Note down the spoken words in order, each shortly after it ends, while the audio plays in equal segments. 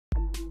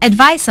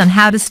Advice on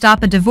how to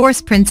stop a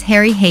divorce. Prince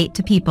Harry hate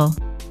to people.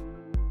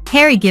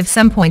 Harry gives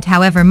some point.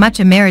 However much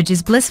a marriage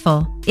is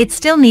blissful, it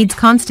still needs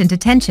constant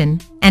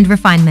attention and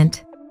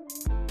refinement.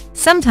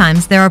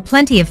 Sometimes there are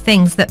plenty of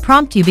things that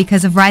prompt you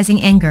because of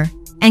rising anger,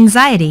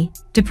 anxiety,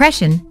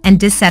 depression, and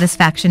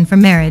dissatisfaction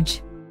from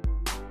marriage.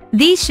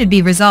 These should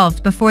be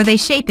resolved before they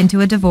shape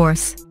into a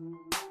divorce.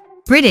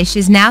 British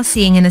is now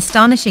seeing an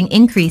astonishing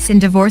increase in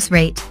divorce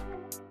rate.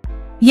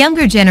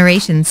 Younger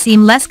generations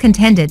seem less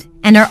contented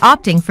and are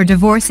opting for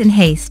divorce in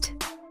haste.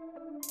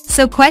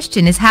 So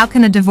question is, how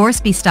can a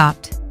divorce be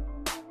stopped?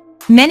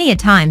 Many a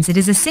times it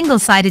is a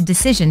single-sided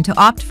decision to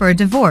opt for a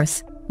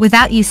divorce,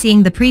 without you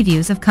seeing the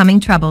previews of coming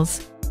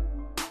troubles.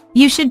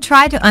 You should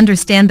try to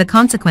understand the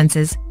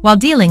consequences while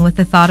dealing with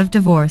the thought of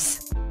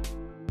divorce.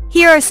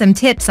 Here are some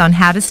tips on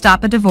how to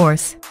stop a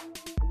divorce.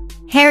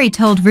 Harry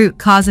told root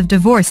cause of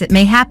divorce. It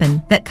may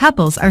happen that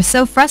couples are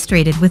so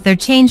frustrated with their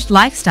changed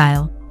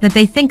lifestyle that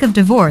they think of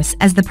divorce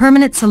as the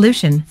permanent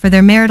solution for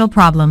their marital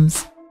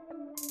problems.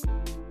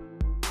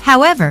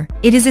 However,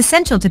 it is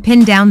essential to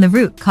pin down the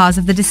root cause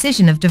of the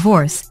decision of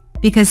divorce,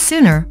 because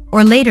sooner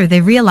or later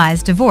they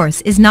realize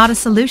divorce is not a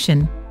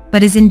solution,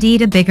 but is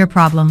indeed a bigger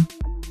problem.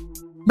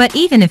 But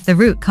even if the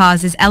root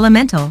cause is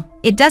elemental,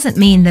 it doesn't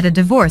mean that a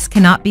divorce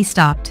cannot be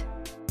stopped.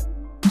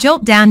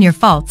 Jolt down your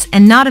faults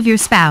and not of your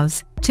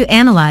spouse, to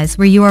analyze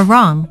where you are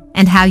wrong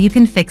and how you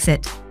can fix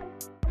it.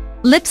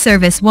 Lip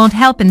service won't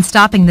help in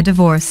stopping the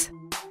divorce.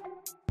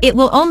 It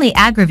will only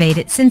aggravate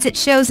it, since it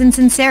shows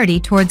insincerity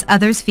towards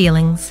others'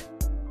 feelings.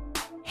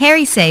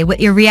 Harry say what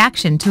your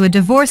reaction to a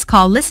divorce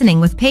call. Listening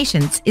with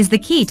patience is the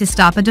key to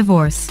stop a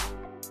divorce.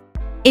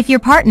 If your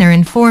partner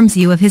informs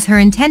you of his/her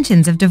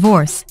intentions of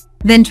divorce,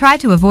 then try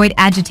to avoid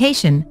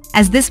agitation,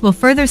 as this will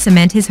further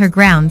cement his/her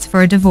grounds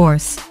for a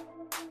divorce.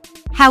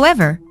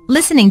 However,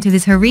 listening to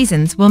his/her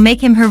reasons will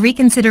make him/her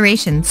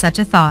reconsideration such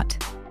a thought.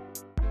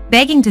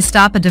 Begging to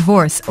stop a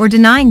divorce or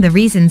denying the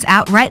reasons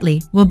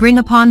outrightly will bring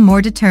upon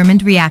more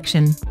determined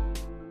reaction.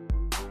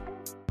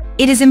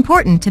 It is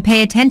important to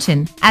pay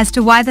attention as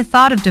to why the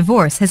thought of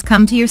divorce has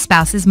come to your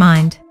spouse's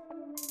mind.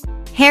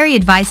 Harry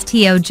advice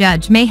to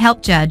judge may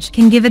help. Judge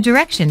can give a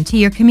direction to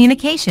your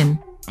communication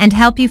and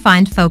help you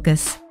find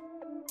focus.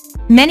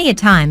 Many a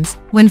times,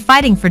 when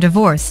fighting for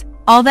divorce,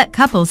 all that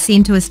couples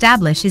seem to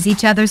establish is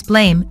each other's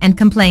blame and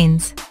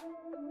complaints.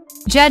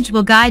 Judge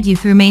will guide you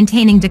through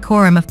maintaining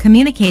decorum of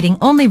communicating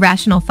only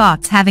rational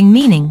thoughts having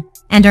meaning,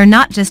 and are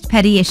not just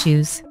petty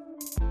issues.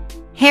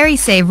 Harry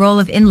say role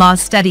of in-laws.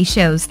 Study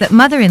shows that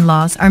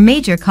mother-in-laws are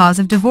major cause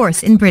of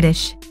divorce in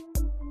British.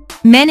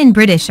 Men in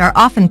British are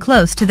often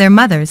close to their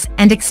mothers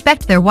and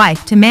expect their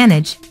wife to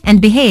manage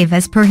and behave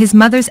as per his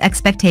mother's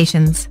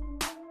expectations.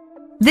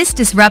 This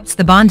disrupts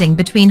the bonding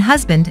between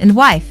husband and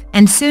wife,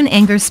 and soon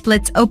anger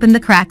splits open the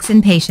cracks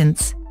in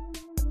patience.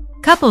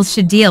 Couples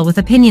should deal with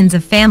opinions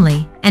of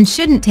family and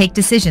shouldn't take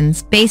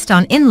decisions based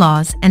on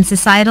in-laws and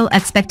societal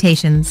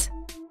expectations.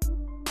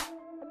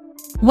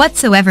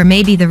 Whatsoever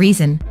may be the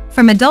reason,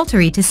 from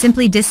adultery to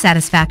simply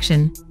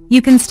dissatisfaction,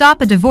 you can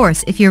stop a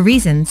divorce if your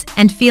reasons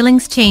and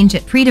feelings change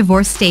at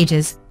pre-divorce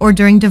stages or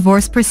during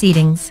divorce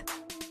proceedings.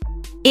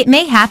 It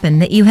may happen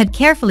that you had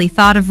carefully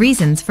thought of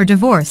reasons for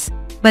divorce,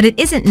 but it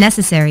isn't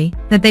necessary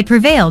that they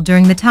prevail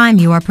during the time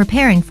you are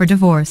preparing for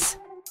divorce.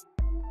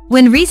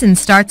 When reason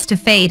starts to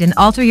fade and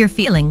alter your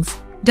feelings,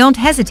 don't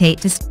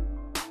hesitate to